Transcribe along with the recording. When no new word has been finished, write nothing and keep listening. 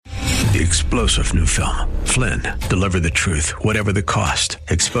The explosive new film, Flynn, deliver the truth, whatever the cost,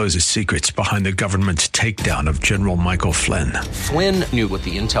 exposes secrets behind the government's takedown of General Michael Flynn. Flynn knew what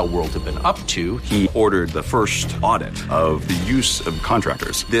the intel world had been up to. He ordered the first audit of the use of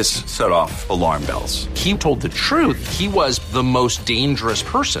contractors. This set off alarm bells. He told the truth. He was the most dangerous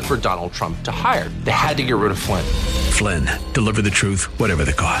person for Donald Trump to hire. They had to get rid of Flynn. Flynn, deliver the truth, whatever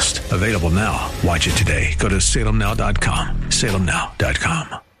the cost. Available now. Watch it today. Go to salemnow.com.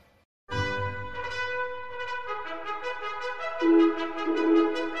 salemnow.com.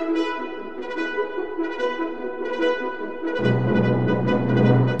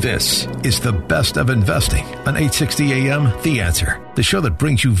 This is the best of investing on 860 AM The Answer, the show that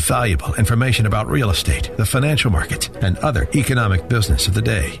brings you valuable information about real estate, the financial markets, and other economic business of the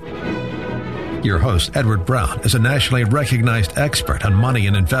day. Your host, Edward Brown, is a nationally recognized expert on money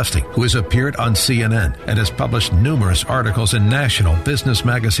and investing who has appeared on CNN and has published numerous articles in national business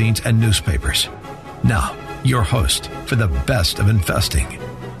magazines and newspapers. Now, your host for the best of investing,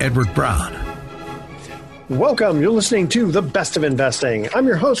 Edward Brown. Welcome. You're listening to The Best of Investing. I'm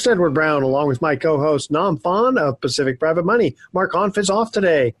your host, Edward Brown, along with my co-host, Nam Phan of Pacific Private Money. Mark Hanf is off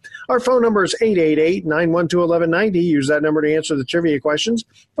today. Our phone number is 888-912-1190. Use that number to answer the trivia questions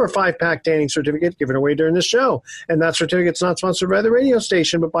for a 5-pack tanning certificate given away during this show. And that certificate's not sponsored by the radio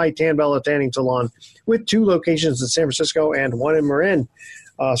station, but by Tan Bella Tanning Salon, with 2 locations in San Francisco and 1 in Marin.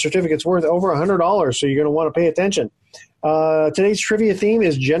 Certificate's worth over $100, so you're going to want to pay attention. Today's trivia theme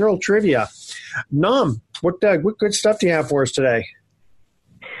is general trivia. Nam, what good stuff do you have for us today?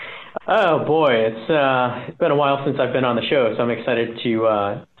 Oh boy, it's been a while since I've been on the show, so I'm excited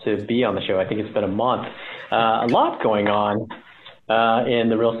to be on the show. I think it's been a month. A lot going on in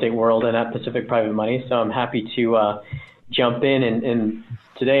the real estate world and at Pacific Private Money, so I'm happy to jump in. And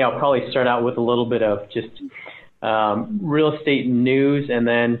today I'll probably start out with a little bit of just real estate news, and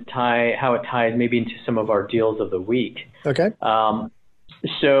then how it ties maybe into some of our deals of the week. Okay.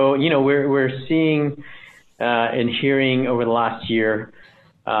 So we're seeing and hearing over the last year.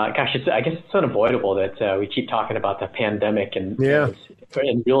 I guess it's unavoidable that we keep talking about the pandemic and real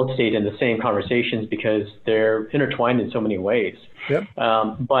estate in the same conversations because they're intertwined in so many ways. Yep.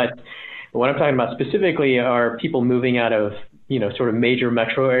 But what I'm talking about specifically are people moving out of sort of major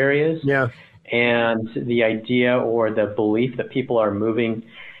metro areas. Yeah. And the idea or the belief that people are moving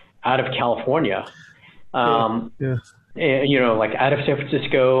out of California, like out of San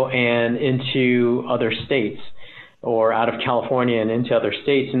Francisco and into other states, or out of California and into other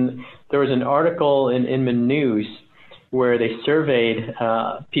states. And there was an article in Inman News where they surveyed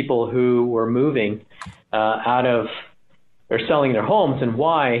people who were moving out of or selling their homes and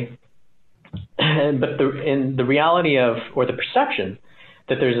why. But the reality of, or the perception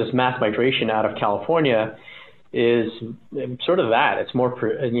that there's this mass migration out of California is sort of that. It's more,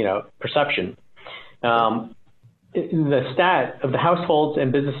 perception. The stat of the households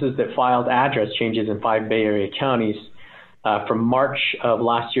and businesses that filed address changes in 5 Bay Area counties from March of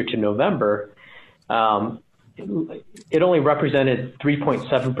last year to November, it only represented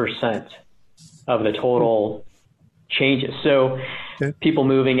 3.7% of the total changes. So people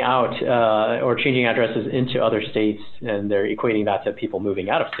moving out or changing addresses into other states, and they're equating that to people moving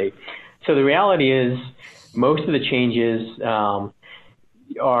out of state. So the reality is most of the changes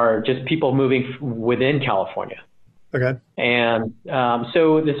are just people moving within California. Okay. And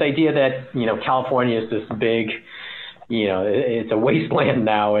so this idea that, California is this big, it's a wasteland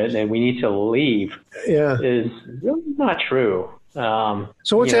now and we need to leave is really not true. So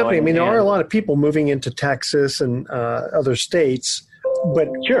what's happening? I mean, there are a lot of people moving into Texas and other states, but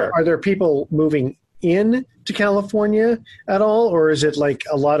are there people moving in to California at all? Or is it like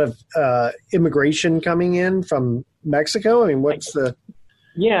a lot of immigration coming in from Mexico? I mean, what's the...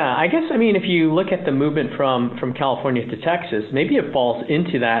 Yeah, I guess, if you look at the movement from California to Texas, maybe it falls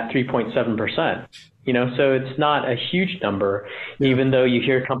into that 3.7%. So it's not a huge number, even though you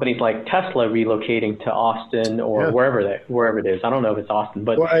hear companies like Tesla relocating to Austin or wherever it is. I don't know if it's Austin,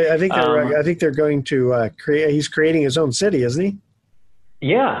 but I think they're going to create. He's creating his own city, isn't he?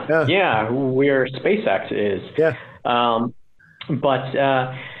 Yeah. Where SpaceX is. Yeah. But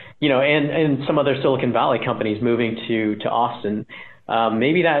and some other Silicon Valley companies moving to Austin.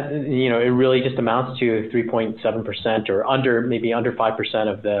 Maybe that, it really just amounts to 3.7% or under 5%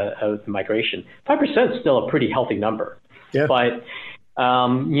 of the migration. 5% is still a pretty healthy number. Yeah. But,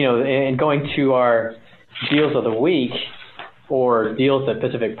 and going to our deals of the week or deals that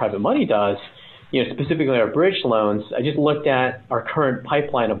Pacific Private Money does, specifically our bridge loans, I just looked at our current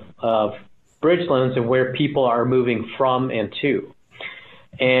pipeline of bridge loans and where people are moving from and to.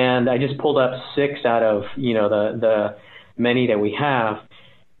 And I just pulled up 6 out of, the many that we have.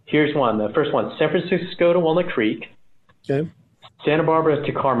 Here's one. The first one, San Francisco to Walnut Creek, Okay. Santa Barbara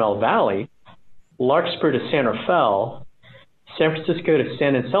to Carmel Valley, Larkspur to San Rafael, San Francisco to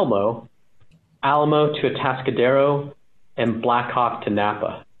San Anselmo, Alamo to Atascadero, and Blackhawk to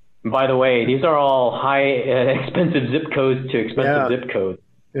Napa. And by the way, these are all high expensive zip codes to expensive zip codes.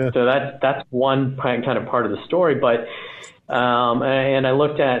 Yeah. So that's one kind of part of the story. But and I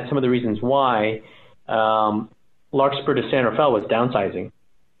looked at some of the reasons why. Larkspur to San Rafael was downsizing.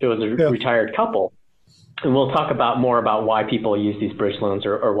 It was a retired couple. And we'll talk more about why people use these bridge loans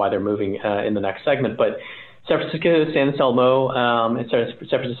or why they're moving in the next segment. But San Francisco to San Anselmo, and San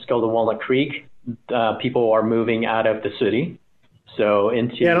Francisco to Walnut Creek, people are moving out of the city. So I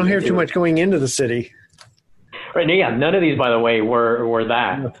don't hear too much going into the city. Right. Yeah. None of these, by the way, were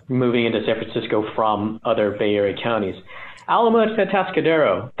moving into San Francisco from other Bay Area counties. Alamo to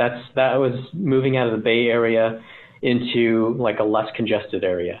Atascadero, that was moving out of the Bay Area into like a less congested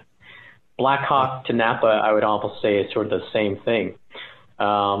area. Blackhawk to Napa, I would almost say, is sort of the same thing.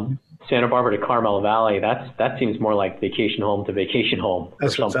 Santa Barbara to Carmel Valley, that seems more like vacation home to vacation home.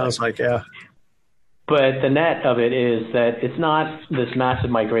 That's what it sounds like, yeah. But the net of it is that it's not this massive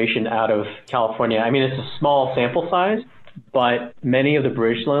migration out of California. I mean, it's a small sample size, but many of the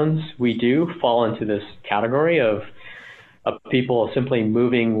bridge loans we do fall into this category of people simply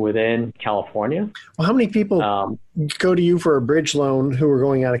moving within California. Well, how many people go to you for a bridge loan who are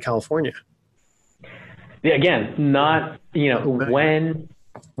going out of California? Again, not, when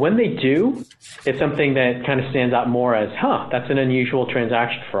they do, it's something that kind of stands out more as, that's an unusual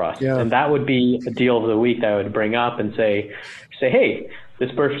transaction for us. Yeah. And that would be a deal of the week that I would bring up and say, hey,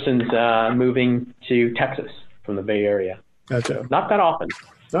 this person's moving to Texas from the Bay Area. Gotcha. Not that often.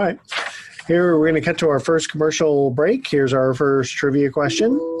 All right. Here, we're going to cut to our first commercial break. Here's our first trivia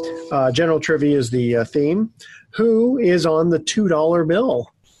question. General trivia is the theme. Who is on the $2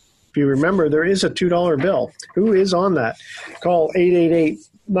 bill? If you remember, there is a $2 bill. Who is on that? Call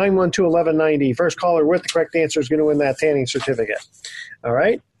 888-912-1190. First caller with the correct answer is going to win that tanning certificate. All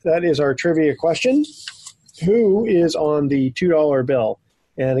right. That is our trivia question. Who is on the $2 bill?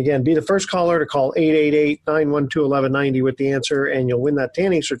 And again, be the first caller to call 888-912-1190 with the answer, and you'll win that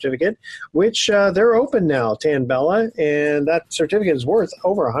tanning certificate, which they're open now, Tan Bella, and that certificate is worth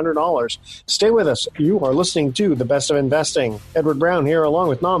over $100. Stay with us. You are listening to The Best of Investing. Edward Brown here along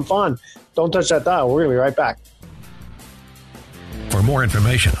with Nam Phan. Don't touch that dial. We're going to be right back. For more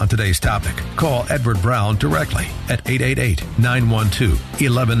information on today's topic, call Edward Brown directly at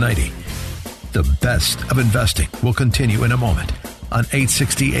 888-912-1190. The Best of Investing will continue in a moment on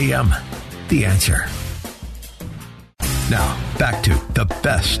 860 AM, The Answer. Now, back to The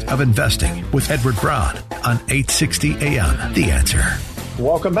Best of Investing with Edward Brown on 860 AM, The Answer.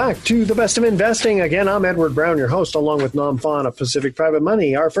 Welcome back to The Best of Investing. Again, I'm Edward Brown, your host, along with Nam Phan of Pacific Private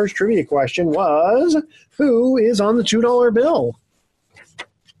Money. Our first trivia question was, who is on the $2 bill?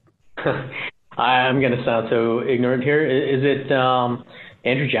 I'm going to sound so ignorant here. Is it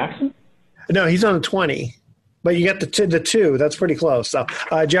Andrew Jackson? No, he's on a 20. But you got the two. That's pretty close. So,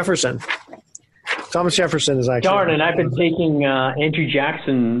 Jefferson. Thomas Jefferson is actually. Darn, and I've been taking Andrew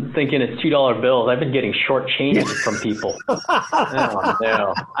Jackson thinking it's $2 bills. I've been getting shortchanged from people. Oh,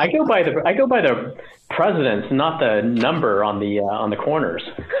 no. I go by the presidents, not the number on the corners.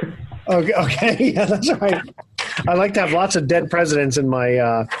 Okay. Yeah, that's right. I like to have lots of dead presidents in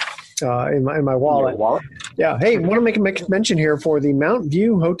my in my wallet. Yeah. Hey, want to make a mention here for the Mount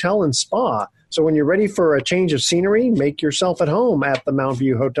View Hotel and Spa. So when you're ready for a change of scenery, make yourself at home at the Mount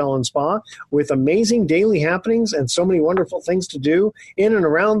View Hotel and Spa with amazing daily happenings and so many wonderful things to do in and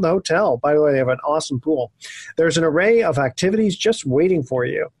around the hotel. By the way, they have an awesome pool. There's an array of activities just waiting for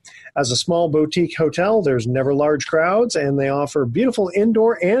you. As a small boutique hotel, there's never large crowds, and they offer beautiful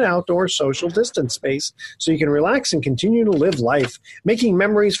indoor and outdoor social distance space so you can relax and continue to live life. Making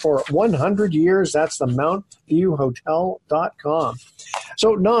memories for 100 years, that's the MountViewHotel.com.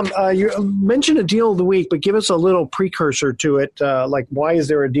 So, Nam, you mentioned a deal of the week, but give us a little precursor to it. Like, why is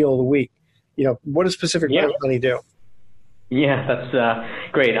there a deal of the week? What does Pacific Private Money do? Yeah, that's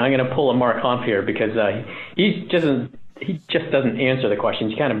great. I'm going to pull a Mark Hanf here because he just doesn't answer the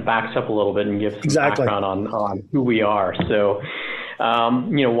questions. He kind of backs up a little bit and gives some background on who we are. So,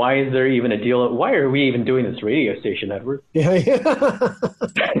 why is there even a deal? Why are we even doing this radio station, Edward? Yeah.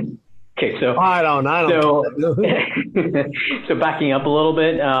 Okay, so I don't. So backing up a little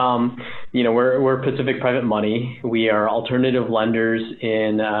bit, we're Pacific Private Money. We are alternative lenders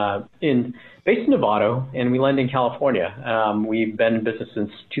based in Nevada, and we lend in California. We've been in business since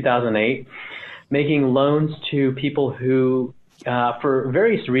 2008, making loans to people who, for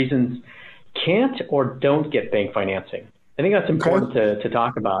various reasons, can't or don't get bank financing. I think that's important to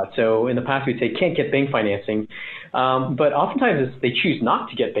talk about. So in the past, we'd say can't get bank financing, but oftentimes they choose not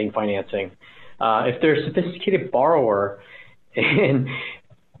to get bank financing. If they're a sophisticated borrower and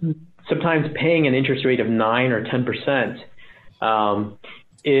sometimes paying an interest rate of 9 or 10%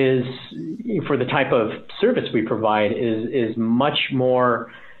 is, for the type of service we provide, is much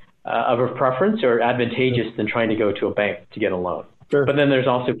more of a preference or advantageous than trying to go to a bank to get a loan. Sure. But then there's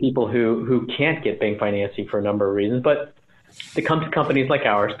also people who can't get bank financing for a number of reasons, but they come to companies like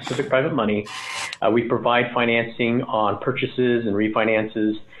ours, Pacific Private Money. We provide financing on purchases and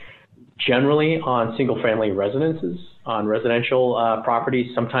refinances, generally on single-family residences, on residential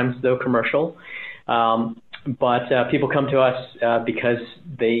properties, sometimes, though, commercial. But people come to us because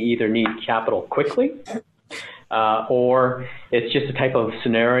they either need capital quickly or it's just a type of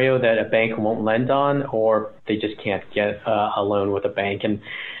scenario that a bank won't lend on, or they just can't get a loan with a bank. And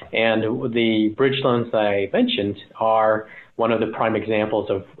the bridge loans that I mentioned are one of the prime examples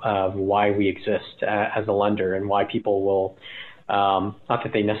of why we exist as a lender and why people will, not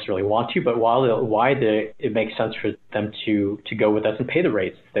that they necessarily want to, but why it makes sense for them to go with us and pay the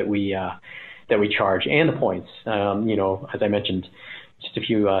rates that we charge and the points. As I mentioned just a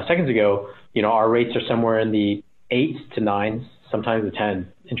few seconds ago, our rates are somewhere in the 8 to 9, sometimes the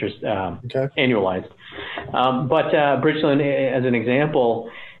 10 interest annualized. But bridge loan, as an example,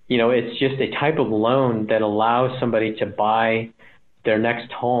 it's just a type of loan that allows somebody to buy their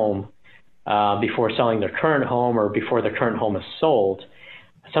next home before selling their current home or before their current home is sold.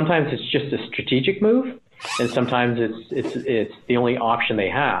 Sometimes it's just a strategic move, and sometimes it's the only option they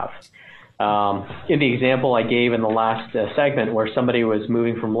have. In the example I gave in the last segment where somebody was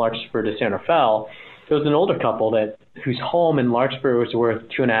moving from Larkspur to Santa Fe, it was an older couple whose home in Larkspur was worth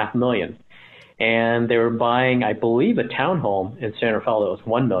 $2.5 million. And they were buying, I believe, a townhome in Santa Fe that was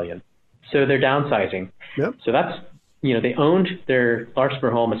 $1 million. So they're downsizing. Yep. So that's, they owned their Larkspur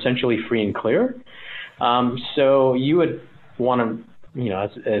home essentially free and clear. So you would want to,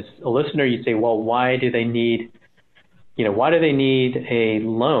 as a listener, you'd say, well, why do they need a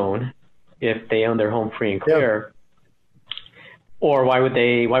loan if they own their home free and clear? Yep. Or why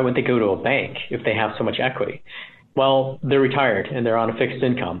wouldn't they go to a bank if they have so much equity? Well, they're retired and they're on a fixed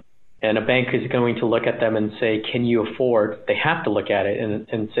income. And a bank is going to look at them and say, can you afford, they have to look at it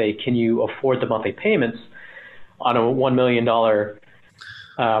and say, can you afford the monthly payments on a $1 million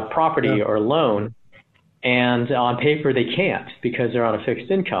property or loan? And on paper, they can't because they're on a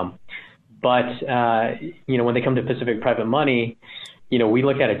fixed income. But, when they come to Pacific Private Money, we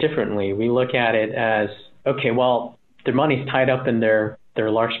look at it differently. We look at it as, okay, well, their money's tied up in their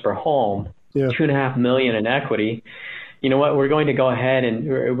Larkspur home, $2.5 million in equity. You know what? We're going to go ahead and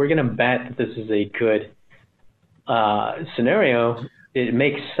we're going to bet that this is a good scenario. It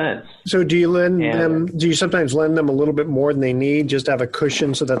makes sense. So do you sometimes lend them a little bit more than they need just to have a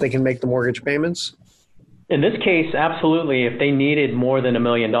cushion so that they can make the mortgage payments? In this case, absolutely. If they needed more than $1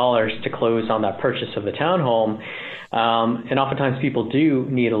 million to close on that purchase of the townhome, and oftentimes people do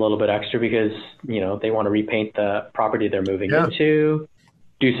need a little bit extra because, they want to repaint the property they're moving into,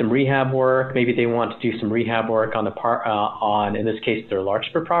 do some rehab work. Maybe they want to do some rehab work on in this case, their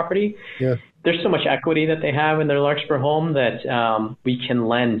Larkspur property. Yeah. There's so much equity that they have in their Larkspur home that we can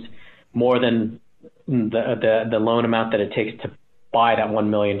lend more than the loan amount that it takes to buy that $1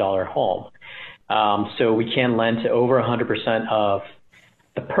 million home. So we can lend to over 100% of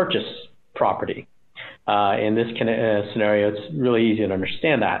the purchase property. In this kind of scenario, it's really easy to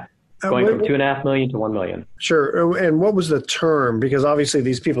understand that. Going from $2.5 million to $1 million. Sure. And what was the term? Because obviously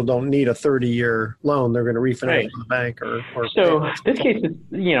these people don't need a 30-year loan. They're going to refinance from the bank or So in this case,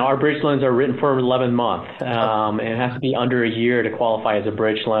 our bridge loans are written for 11 months. It has to be under a year to qualify as a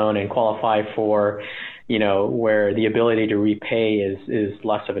bridge loan and qualify for, where the ability to repay is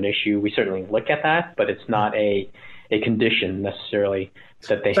less of an issue. We certainly look at that, but it's not a condition necessarily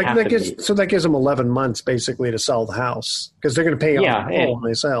that they have to meet. So that gives them 11 months basically to sell the house because they're going to pay off the home when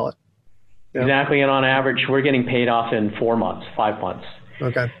they sell it. Yeah. Exactly. And on average, we're getting paid off in 4 months, 5 months.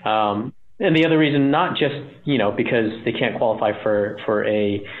 Okay. And the other reason, not just, because they can't qualify for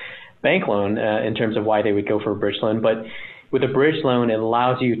a bank loan in terms of why they would go for a bridge loan, but with a bridge loan, it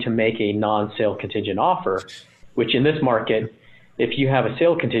allows you to make a non-sale contingent offer, which in this market, if you have a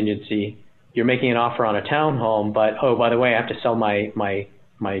sale contingency, you're making an offer on a townhome, but, oh, by the way, I have to sell my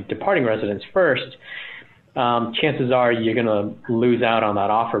departing residence first. Chances are you're going to lose out on that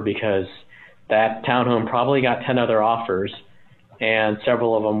offer because that townhome probably got 10 other offers, and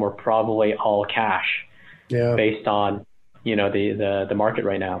several of them were probably all cash based on, the market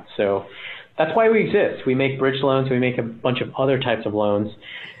right now. So that's why we exist. We make bridge loans. We make a bunch of other types of loans.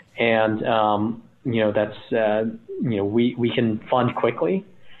 And we can fund quickly.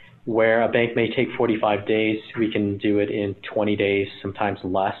 Where a bank may take 45 days, we can do it in 20 days, sometimes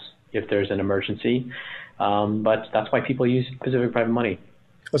less if there's an emergency. But that's why people use Pacific Private Money.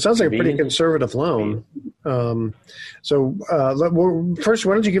 Well, it sounds like a pretty conservative loan. First,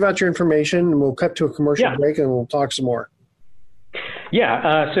 why don't you give out your information, and we'll cut to a commercial break, and we'll talk some more.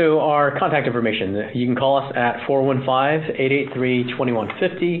 Yeah, so our contact information, you can call us at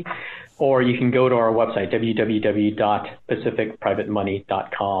 415-883-2150, or you can go to our website,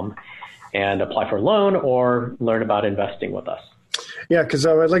 www.pacificprivatemoney.com, and apply for a loan or learn about investing with us. Yeah, because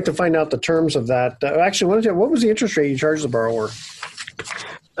I'd like to find out the terms of that. Actually, what was the interest rate you charged the borrower?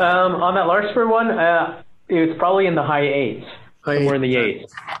 On that Larkspur one, it was probably in the high eights, somewhere in the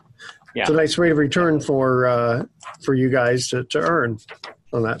eights. Yeah. It's a nice rate of return for you guys to earn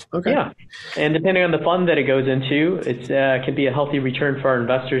on that. Okay. Yeah, and depending on the fund that it goes into, it can be a healthy return for our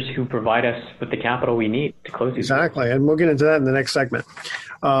investors who provide us with the capital we need to close these. Exactly, and we'll get into that in the next segment.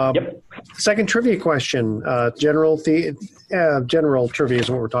 Second trivia question. General trivia is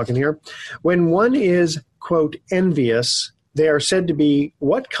what we're talking here. When one is, quote, envious, they are said to be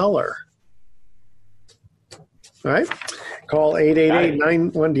what color? All right. Call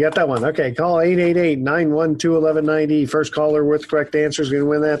 888-91. You got that one? Okay. Call 888-912-1190. First caller with the correct answer is going to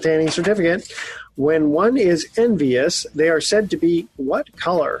win that tanning certificate. When one is envious, they are said to be what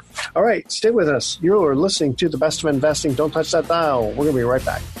color? All right. Stay with us. You're listening to The Best of Investing. Don't touch that dial. We're going to be right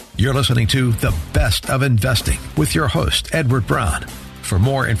back. You're listening to The Best of Investing with your host, Edward Brown. For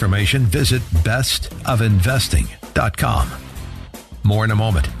more information, visit bestofinvesting.com. More in a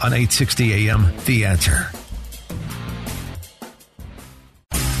moment on 860 AM, The Answer.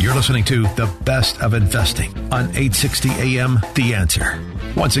 You're listening to The Best of Investing on 860 AM, The Answer.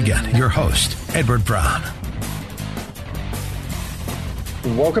 Once again, your host, Edward Brown.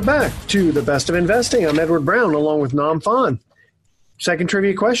 Welcome back to The Best of Investing. I'm Edward Brown, along with Nam Phan. Second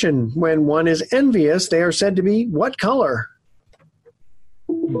trivia question. When one is envious, they are said to be what color?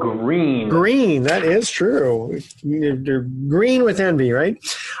 Green. Green. That is true. They're green with envy, right?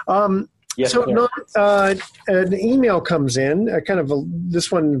 Yes, so an email comes in, I'll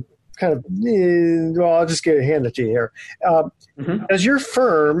just hand it to you here. Does your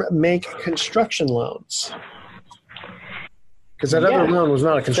firm make construction loans? Because that other loan was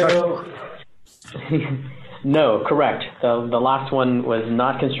not a construction loan. No, correct. The last one was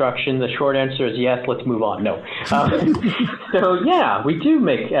not construction. The short answer is yes. Let's move on. No. So yeah, we do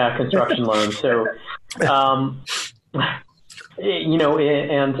make construction loans. So,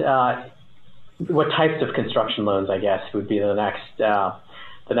 what types of construction loans, I guess, would be the next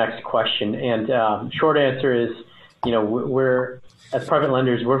question. And short answer is, we're as private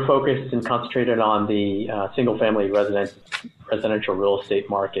lenders, we're focused and concentrated on the single-family residential real estate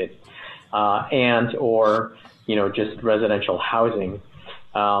market, or just residential housing.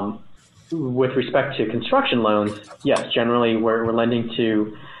 With respect to construction loans, yes, generally we're lending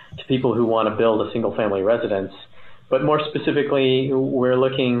to people who want to build a single-family residence, but more specifically, we're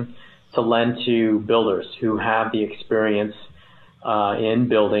looking to lend to builders who have the experience in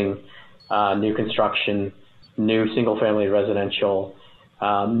building new construction, new single-family residential,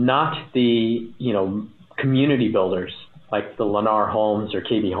 not the community builders like the Lennar Homes or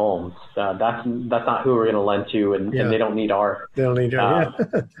KB Homes. That's not who we're going to lend to, and they don't need our quote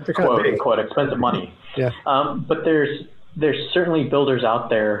expensive money. Yeah. But there's certainly builders out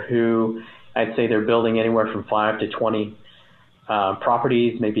there who I'd say they're building anywhere from 5 to 20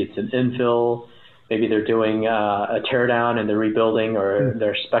 properties. Maybe it's an infill. Maybe they're doing a tear down and they're rebuilding, or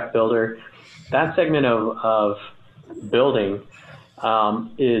they're a spec builder. That segment of building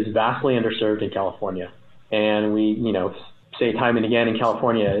is vastly underserved in California. And we, say time and again in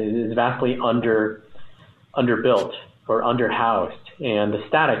California, it is vastly underbuilt or underhoused. And the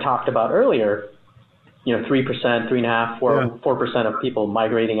stat I talked about earlier, 3%, 3.5%, 4% of people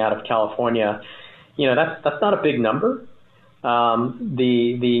migrating out of California, that's not a big number.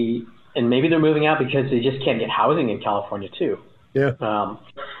 And maybe they're moving out because they just can't get housing in California too. Yeah.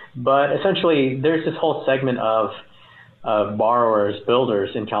 But essentially, there's this whole segment of borrowers,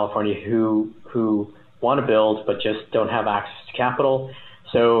 builders in California who want to build but just don't have access to capital.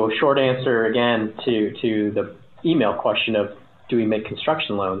 So, short answer again to the email question of do we make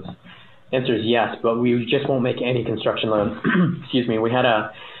construction loans? Answer is yes, but we just won't make any construction loans. Excuse me. We had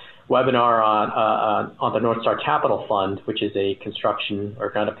a webinar on the North Star Capital Fund, which is a construction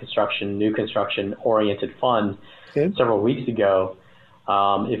or kind of new construction oriented fund several weeks ago.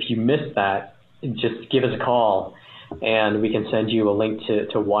 If you missed that, just give us a call and we can send you a link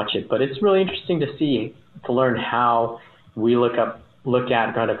to watch it. But it's really interesting to learn how we look at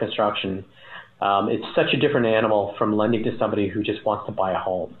kind of construction. It's such a different animal from lending to somebody who just wants to buy a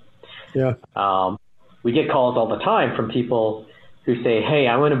home. Yeah. We get calls all the time from people who say, "Hey,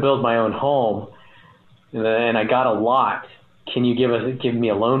 I want to build my own home, and I got a lot. Can you give me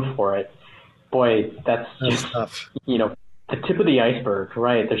a loan for it?" Boy, that's just tough. The tip of the iceberg,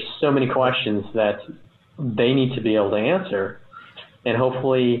 right? There's so many questions that they need to be able to answer, and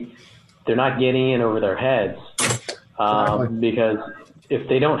hopefully they're not getting in over their heads, because if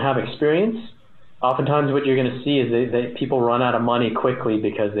they don't have experience, oftentimes what you're going to see is that people run out of money quickly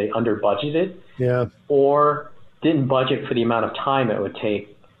because they under budgeted, or didn't budget for the amount of time it would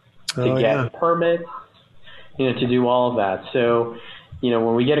take to get permits, to do all of that. So,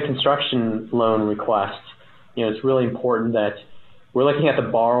 when we get a construction loan request, it's really important that we're looking at the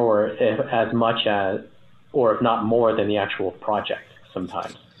borrower as much as, or if not more than the actual project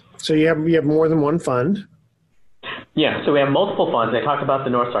sometimes. So you have more than one fund? Yeah, so we have multiple funds. I talked about the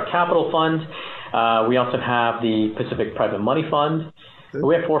North Star Capital Fund. We also have the Pacific Private Money Fund.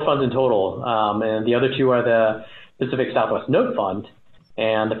 We have 4 funds in total, and the other 2 are the Pacific Southwest Note Fund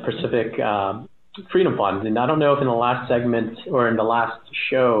and the Pacific Freedom Fund. And I don't know if in the last segment or in the last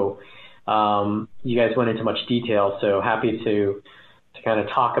show you guys went into much detail, so happy to kind of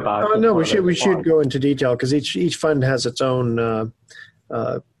talk about. Oh no, we should go into detail because each fund has its own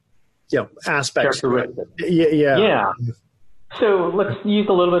aspects. Yeah. So let's use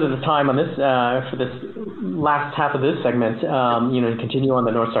a little bit of the time on this for this last half of this segment. And continue on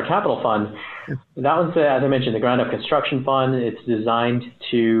the North Star Capital Fund. That one's, as I mentioned, the ground up construction fund. It's designed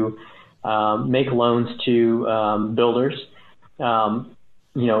to make loans to builders.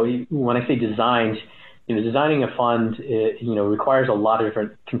 When I say designed, designing a fund, requires a lot of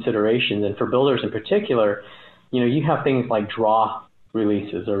different considerations. And for builders in particular, you have things like draw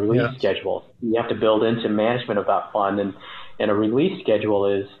releases or release schedules. You have to build into management of that fund. And a release schedule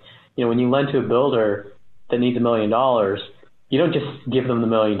is, when you lend to a builder that needs $1 million, you don't just give them the $1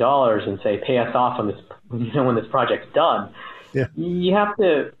 million and say, pay us off on this, when this project's done. Yeah. You have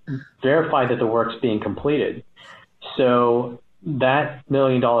to verify that the work's being completed. So that $1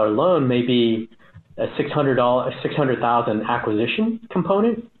 million loan may be a $600,000 acquisition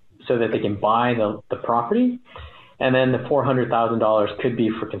component so that they can buy the property. And then the $400,000 could be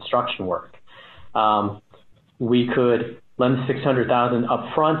for construction work. We could lend $600,000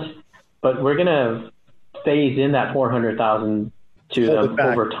 up front, but we're going to phase in that $400,000 to them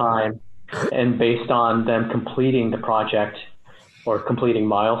over time and based on them completing the project or completing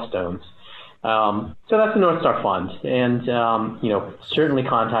milestones. So that's the North Star Fund. And, certainly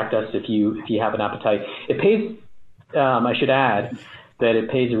contact us if you have an appetite. It pays, I should add that it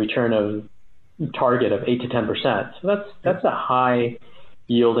pays a return of target of 8 to 10%. So that's a high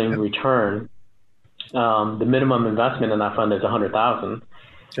yielding return. The minimum investment in that fund is $100,000,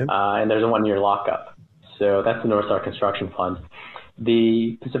 and there's a 1-year lockup. So that's the North Star Construction Fund.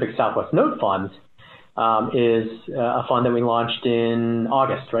 The Pacific Southwest Note Fund is a fund that we launched in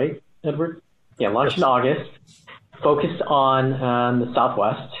August, right, Edward? Yeah, launched in August, focused on the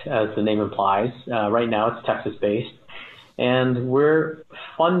Southwest, as the name implies. Right now it's Texas-based. And we're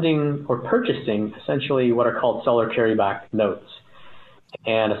funding or purchasing essentially what are called seller carryback notes.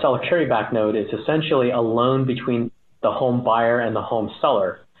 And a seller carryback note is essentially a loan between the home buyer and the home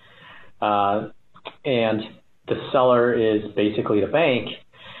seller. And the seller is basically the bank.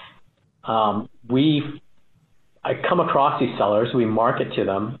 I come across these sellers, we market to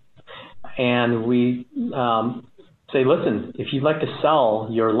them, and we say, listen, if you'd like to sell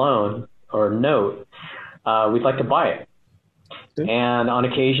your loan or note, we'd like to buy it. And on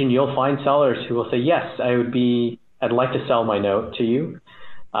occasion, you'll find sellers who will say, yes, I'd like to sell my note to you.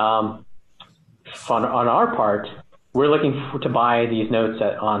 On our part, we're looking to buy these notes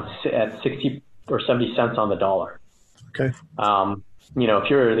at 60 or 70 cents on the dollar. Okay. If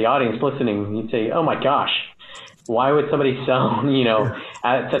you're the audience listening, you'd say, oh my gosh, why would somebody sell,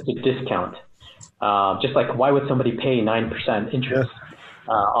 at such a discount? Just like, why would somebody pay 9% interest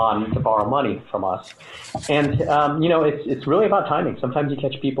to borrow money from us? And, it's really about timing. Sometimes you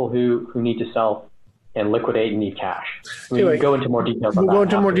catch people who need to sell and liquidate and need cash. We can go into more details on that. We'll go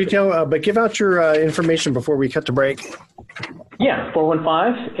into more detail, but give out your information before we cut to break. Yeah,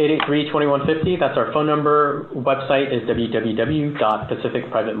 415-883-2150. That's our phone number. Website is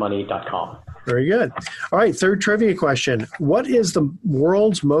www.pacificprivatemoney.com. Very good. All right, third trivia question. What is the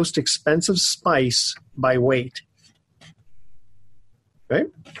world's most expensive spice by weight? Okay.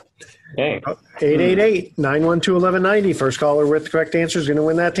 888-912-1190. First caller with the correct answer is going to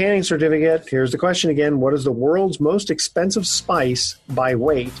win that tanning certificate. Here's the question again. What is the world's most expensive spice by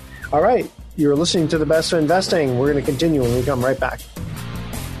weight? All right. You're listening to The Best of Investing. We're going to continue when we come right back.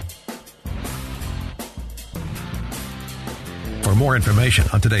 more information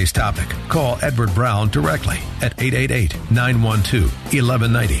on today's topic, call Edward Brown directly at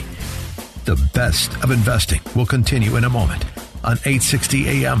 888-912-1190. The best of investing will continue in a moment on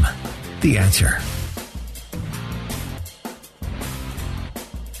 860 AM. The Answer.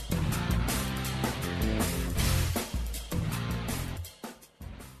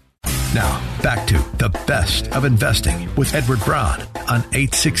 Now, back to the best of investing with Edward Brown on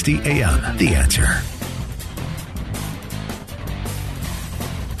 860 AM. The Answer.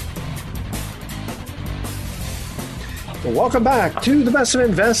 Welcome back to the best of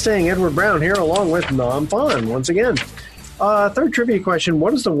investing. Edward Brown here along with Nam Phan once again. Third trivia question.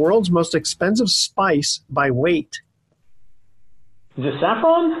 What is the world's most expensive spice by weight? Is it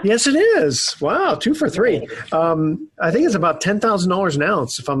saffron? Yes, it is. Wow, 2 for 3. I think it's about $10,000 an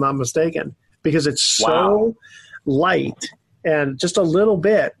ounce, if I'm not mistaken, because it's so light, and just a little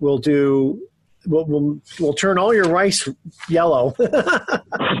bit will do. Will turn all your rice yellow.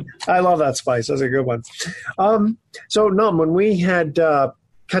 I love that spice. That's a good one. So, Nam, when we had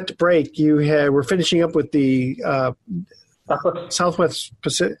cut to break, we're finishing up with the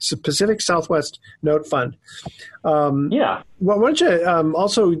Pacific Southwest Note Fund. Yeah. Well, why don't you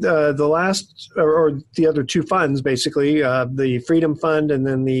also the last or the other two funds, basically the Freedom Fund and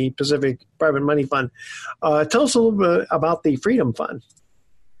then the Pacific Private Money Fund. Tell us a little bit about the Freedom Fund.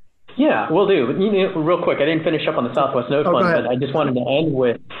 Yeah, we'll do. Real quick, I didn't finish up on the Southwest Note Fund, but I just wanted to end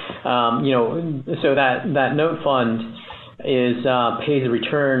with, so that Note Fund is pays a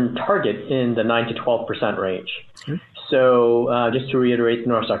return target in the 9 to 12% range. Okay. So just to reiterate, the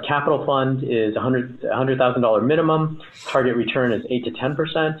North Star Capital Fund is $100,000 minimum. Target return is 8 to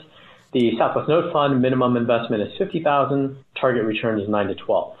 10%. The Southwest Note Fund minimum investment is $50,000. Target return is 9 to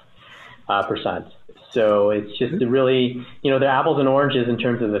 12%. So it's just really, they're apples and oranges in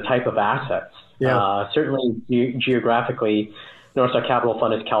terms of the type of assets. Yeah. Certainly geographically, North Star Capital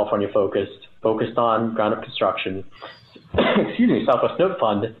Fund is California focused on ground up construction. Southwest Note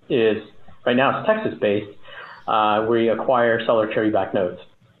Fund is right now it's Texas based. We acquire seller carryback notes.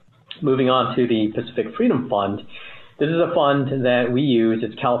 Moving on to the Pacific Freedom Fund, this is a fund that we use.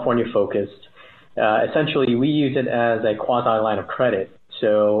 It's California focused. Essentially, we use it as a quasi line of credit.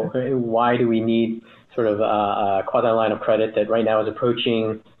 So why do we need sort of a quasi line of credit that right now is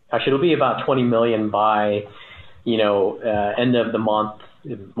approaching? Actually, it'll be about $20 million by end of the month,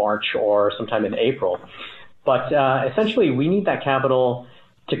 March, or sometime in April. But essentially, we need that capital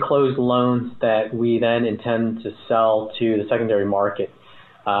to close loans that we then intend to sell to the secondary market.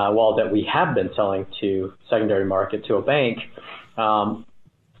 That we have been selling to secondary market to a bank.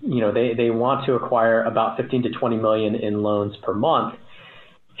 They want to acquire about 15 to 20 million in loans per month.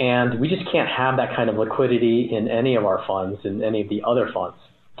 And we just can't have that kind of liquidity in any of our funds, in any of the other funds,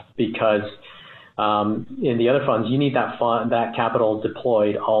 because in the other funds, you need that capital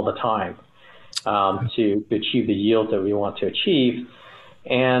deployed all the time to achieve the yields that we want to achieve.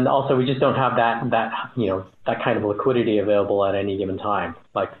 And also, we just don't have that kind of liquidity available at any given time,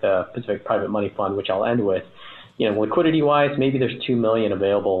 like the Pacific Private Money Fund, which I'll end with. Liquidity-wise, maybe there's $2 million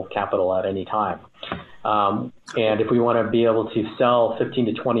available capital at any time. And if we want to be able to sell 15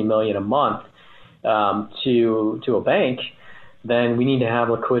 to 20 million a month to a bank, then we need to have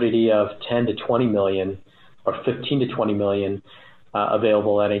liquidity of 10 to 20 million or 15 to 20 million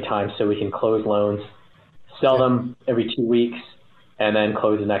available at any time, so we can close loans, sell them every 2 weeks, and then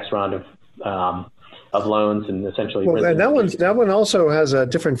close the next round of loans and essentially. Well, and that one also has a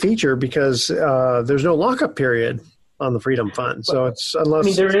different feature because there's no lockup period on the Freedom Fund. So it's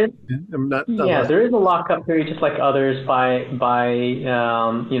unless there is. There is a lockup period, just like others. By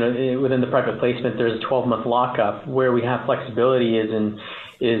within the private placement, there's a 12-month lockup. Where we have flexibility is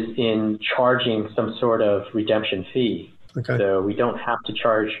in charging some sort of redemption fee. Okay. So we don't have to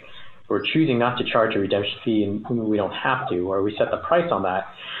charge. We're choosing not to charge a redemption fee, and we don't have to, or we set the price on that.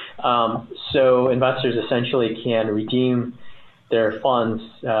 So investors essentially can redeem their funds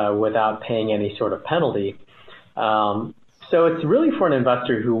without paying any sort of penalty. So it's really for an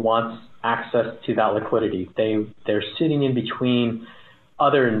investor who wants access to that liquidity. They're sitting in between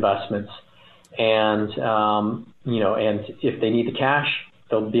other investments, and and if they need the cash,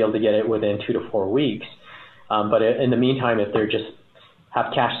 they'll be able to get it within 2 to 4 weeks. But in the meantime, if they're just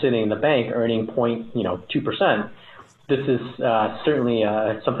have cash sitting in the bank earning 2%, this is certainly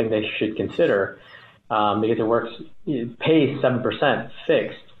something they should consider because it pays 7%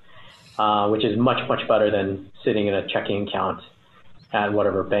 fixed, which is much, much better than sitting in a checking account at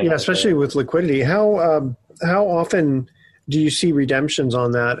whatever bank. Yeah, especially with liquidity. How often do you see redemptions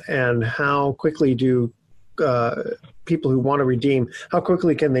on that, and how quickly do people who want to redeem, how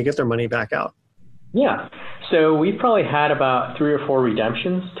quickly can they get their money back out? Yeah. So we've probably had about 3 or 4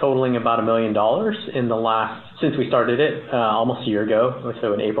 redemptions totaling about $1 million since we started it almost a year ago.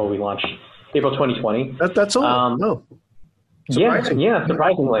 So in April, we launched April 2020. That's all. Surprising. Yeah,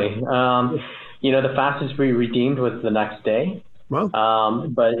 surprisingly. The fastest we redeemed was the next day. Wow.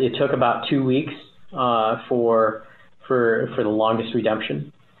 But it took about 2 weeks for the longest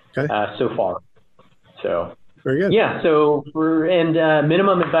redemption so far. So very good. Yeah. So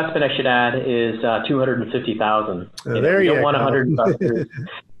minimum investment, I should add, is $250,000. There you go. 100 investors.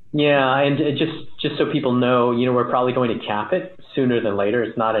 Yeah, and just so people know, we're probably going to cap it sooner than later.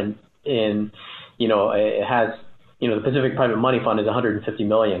 It's not it has, the Pacific Private Money Fund is $150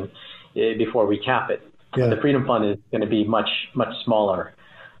 million before we cap it. Yeah. The Freedom Fund is going to be much, much smaller.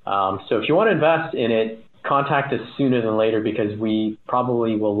 So if you want to invest in it, contact us sooner than later, because we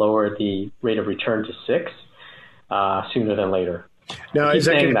probably will lower the rate of return to 6 sooner than later. Now, is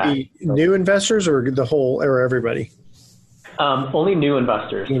that going to be new investors or or everybody? Only new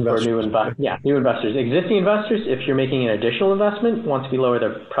investors. New investors. Existing investors, if you're making an additional investment, once we lower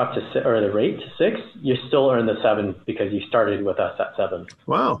the prep the rate to 6, you still earn the 7 because you started with us at 7.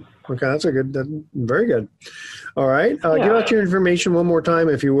 Wow. Okay, that's very good. All right. Give out your information one more time,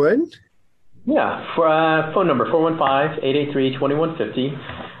 if you would. Yeah. For phone number 415-883-2150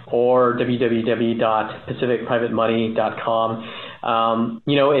 or www.pacificprivatemoney.com.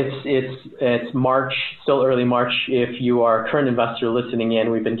 It's March, still early March. If you are a current investor listening in,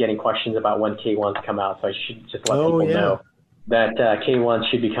 we've been getting questions about when K1s come out, so I should just let people know that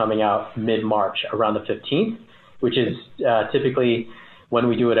K1s should be coming out mid-March, around the 15th, which is typically when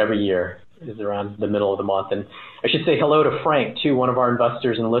we do it every year, is around the middle of the month. And I should say hello to Frank, too, one of our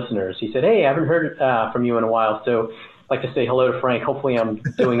investors and listeners. He said, "Hey, I haven't heard from you in a while, so I'd like to say hello to Frank. Hopefully I'm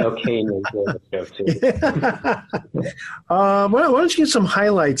doing okay in your show, too." Why don't you give some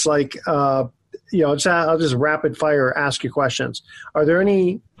highlights, like, I'll just rapid fire ask you questions. Are there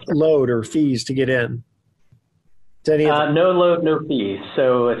any load or fees to get in? No load, no fees.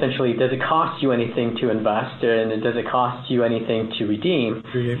 So essentially, does it cost you anything to invest, and does it cost you anything to redeem?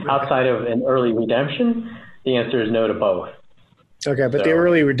 Outside of an early redemption, the answer is no to both. Okay, but the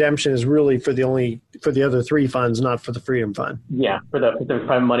early redemption is really for the other 3 funds, not for the Freedom Fund. Yeah, for the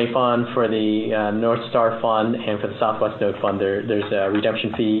Private Money Fund, for the North Star Fund, and for the Southwest Node Fund, there's a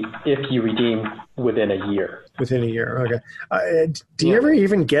redemption fee if you redeem within a year. Within a year, okay. Do you ever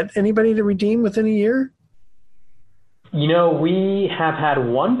even get anybody to redeem within a year? We have had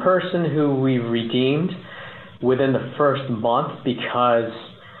one person who we redeemed within the first month because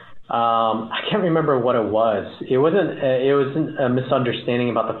I can't remember what it was. It wasn't a misunderstanding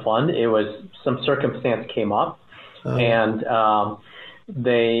about the fund. It was some circumstance came up, and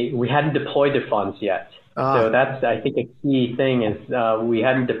we hadn't deployed the funds yet. So that's, I think, a key thing is we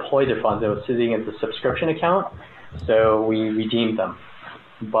hadn't deployed the funds. It was sitting as a subscription account, so we redeemed them.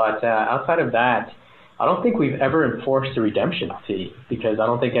 But outside of that, I don't think we've ever enforced a redemption fee because I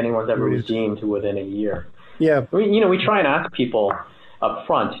don't think anyone's ever redeemed within a year. Yeah. We try and ask people up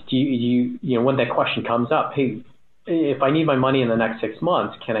front, do you when that question comes up, hey, if I need my money in the next 6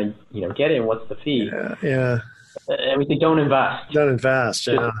 months, can I, get it? What's the fee? Yeah. And we say, don't invest. Don't invest.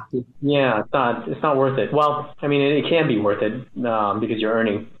 Yeah. It's not worth it. Well, I mean, it can be worth it because you're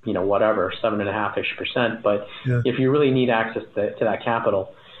earning, whatever, 7.5%. But if you really need access to that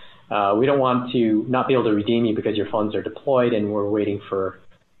capital, we don't want to not be able to redeem you because your funds are deployed and we're waiting for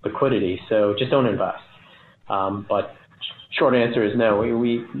liquidity. So just don't invest. But short answer is no.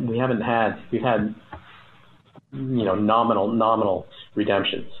 We haven't had. We've had nominal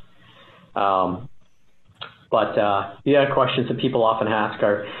redemptions. But the other questions that people often ask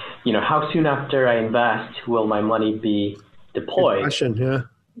are, how soon after I invest will my money be deployed? Good question, yeah.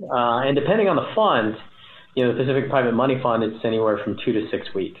 And depending on the fund, the Pacific Private Money Fund, it's anywhere from 2 to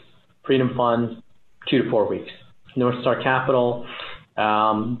 6 weeks. Freedom Fund, 2 to 4 weeks. North Star Capital,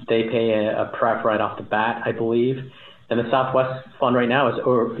 they pay a pref right off the bat, I believe. And the Southwest Fund right now is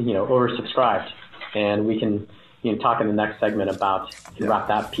oversubscribed, and we can talk in the next segment about wrap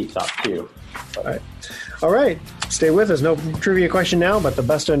that piece up too. All right. Stay with us. No trivia question now, but the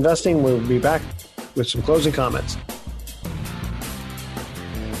best of investing. We'll be back with some closing comments.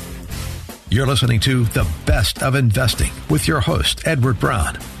 You're listening to The Best of Investing with your host, Edward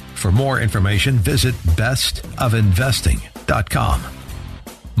Brown. For more information, visit bestofinvesting.com.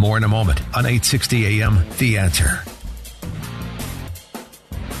 More in a moment on 860 AM, The Answer.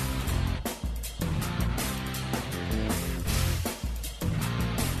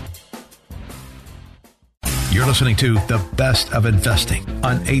 You're listening to The Best of Investing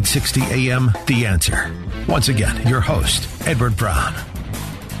on 860 AM, The Answer. Once again, your host, Edward Brown.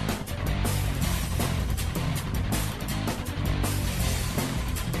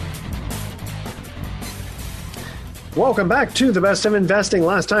 Welcome back to the Best of Investing.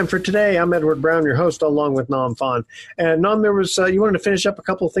 Last time for today, I'm Edward Brown, your host, along with Nam Phan. And Nam, there was you wanted to finish up a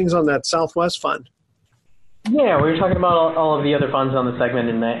couple of things on that Southwest fund. Yeah, we were talking about all of the other funds on the segment,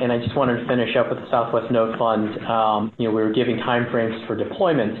 and I just wanted to finish up with the Southwest Note Fund. We were giving timeframes for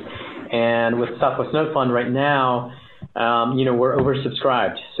deployment, and with the Southwest Note Fund right now, we're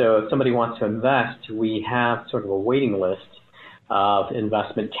oversubscribed. So if somebody wants to invest, we have sort of a waiting list of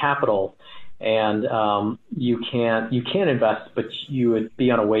investment capital. And you can invest, but you would be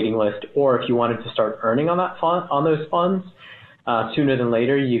on a waiting list. Or if you wanted to start earning on that fund, on those funds sooner than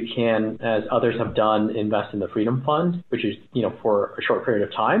later, you can, as others have done, invest in the Freedom Fund, which is for a short period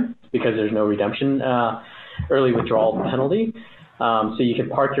of time because there's no redemption early withdrawal penalty. So you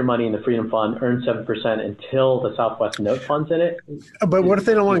can park your money in the Freedom Fund, earn 7% until the Southwest Note Fund's in it. But what if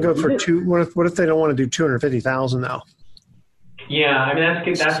they don't want to go for what if they don't want to do $250,000 now? Yeah, I mean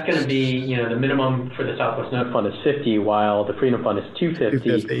that's going to be the minimum for the Southwest Note Fund is 50, while the Freedom Fund is 250.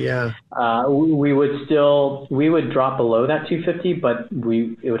 250, yeah. We would drop below that 250, but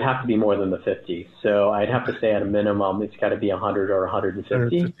it would have to be more than the 50. So I'd have to say at a minimum it's got to be 100 or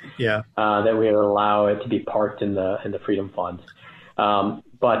 150. Yeah. That we would allow it to be parked in the Freedom Fund.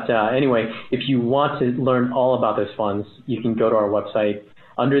 But anyway, if you want to learn all about those funds, you can go to our website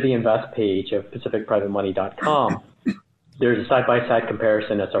under the Invest page of PacificPrivateMoney.com. There's a side-by-side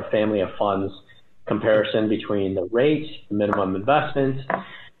comparison. That's our family of funds comparison between the rate, the minimum investment.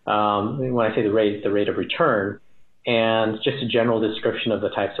 When I say the rate of return, and just a general description of the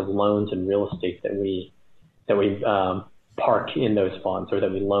types of loans and real estate that we park in those funds or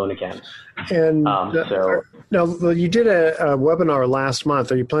that we loan against. And now you did a webinar last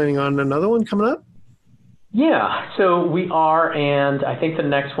month. Are you planning on another one coming up? Yeah, so we are, and I think the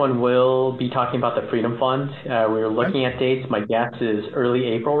next one will be talking about the Freedom Fund. We're looking at dates. My guess is early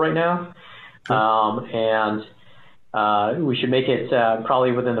April right now, and we should make it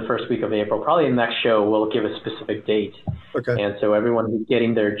probably within the first week of April. Probably in the next show, we'll give a specific date. Okay. And so everyone who's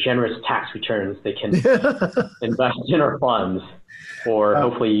getting their generous tax returns, they can invest in our funds, or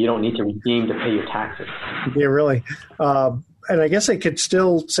hopefully you don't need to redeem to pay your taxes. Yeah, really. And I guess I could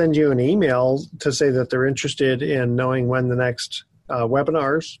still send you an email to say that they're interested in knowing when the next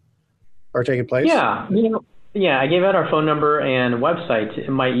webinars are taking place. Yeah. I gave out our phone number and website.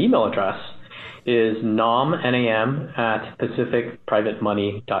 My email address is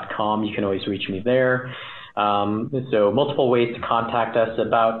nam@pacificprivatemoney.com. You can always reach me there. So multiple ways to contact us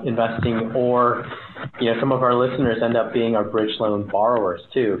about investing, or some of our listeners end up being our bridge loan borrowers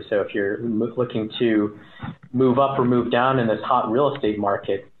too. So if you're looking to move up or move down in this hot real estate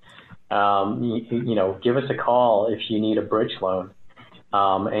market, give us a call if you need a bridge loan,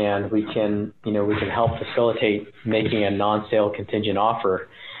 and we can help facilitate making a non-sale contingent offer,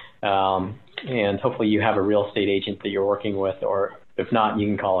 and hopefully you have a real estate agent that you're working with, or if not, you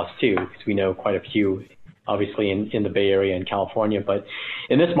can call us too, because we know quite a few, obviously in the Bay Area and California. But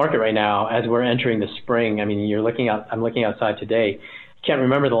in this market right now, as we're entering the spring, I mean, I'm looking outside today. Can't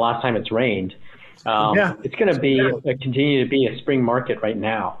remember the last time it's rained. It's going to continue to be a spring market right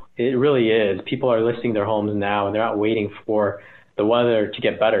now. It really is. People are listing their homes now, and they're not waiting for the weather to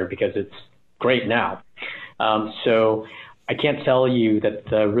get better because it's great now. So I can't tell you that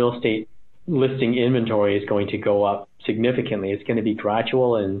the real estate listing inventory is going to go up significantly. It's going to be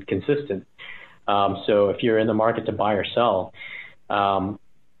gradual and consistent. So if you're in the market to buy or sell,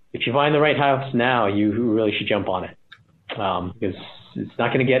 if you find the right house now, you really should jump on it, because it's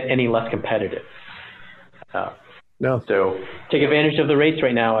not going to get any less competitive. No. So take advantage of the rates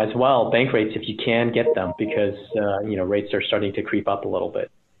right now as well, bank rates if you can get them, because rates are starting to creep up a little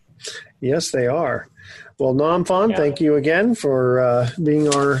bit. Yes, they are. Well, Nam Phan, thank you again for being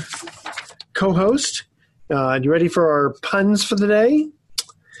our co-host. You ready for our puns for the day?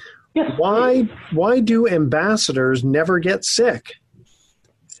 Yes. Why do ambassadors never get sick?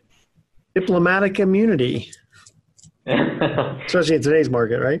 Diplomatic immunity. Especially in today's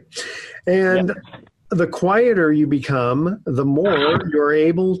market, right? And the quieter you become, the more you're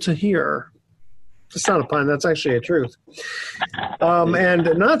able to hear. It's not a pun. That's actually a truth. And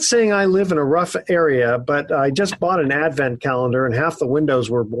not saying I live in a rough area, but I just bought an advent calendar and half the windows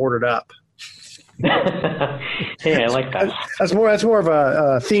were boarded up. Hey, I like that. That's more of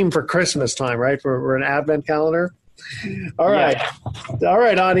a theme for Christmas time, right? For an advent calendar. All right. All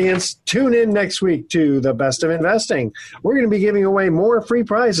right, audience. Tune in next week to The Best of Investing. We're going to be giving away more free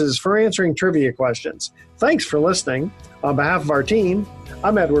prizes for answering trivia questions. Thanks for listening. On behalf of our team,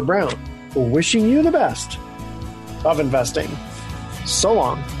 I'm Edward Brown, wishing you the best of investing. So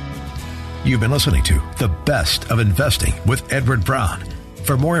long. You've been listening to The Best of Investing with Edward Brown.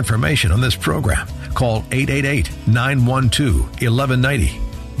 For more information on this program, call Call 888-912-1190.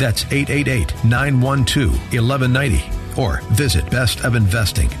 That's 888-912-1190. Or visit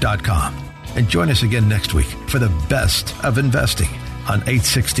bestofinvesting.com. And join us again next week for the Best of Investing on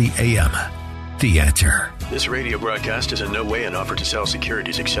 860 AM. The Answer. This radio broadcast is in no way an offer to sell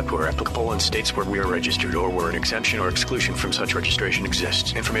securities except where applicable in states where we are registered or where an exemption or exclusion from such registration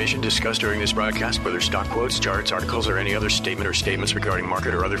exists. Information discussed during this broadcast, whether stock quotes, charts, articles, or any other statement or statements regarding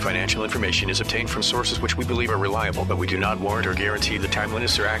market or other financial information is obtained from sources which we believe are reliable, but we do not warrant or guarantee the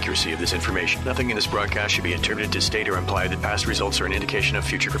timeliness or accuracy of this information. Nothing in this broadcast should be interpreted to state or imply that past results are an indication of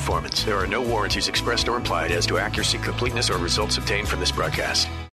future performance. There are no warranties expressed or implied as to accuracy, completeness, or results obtained from this broadcast.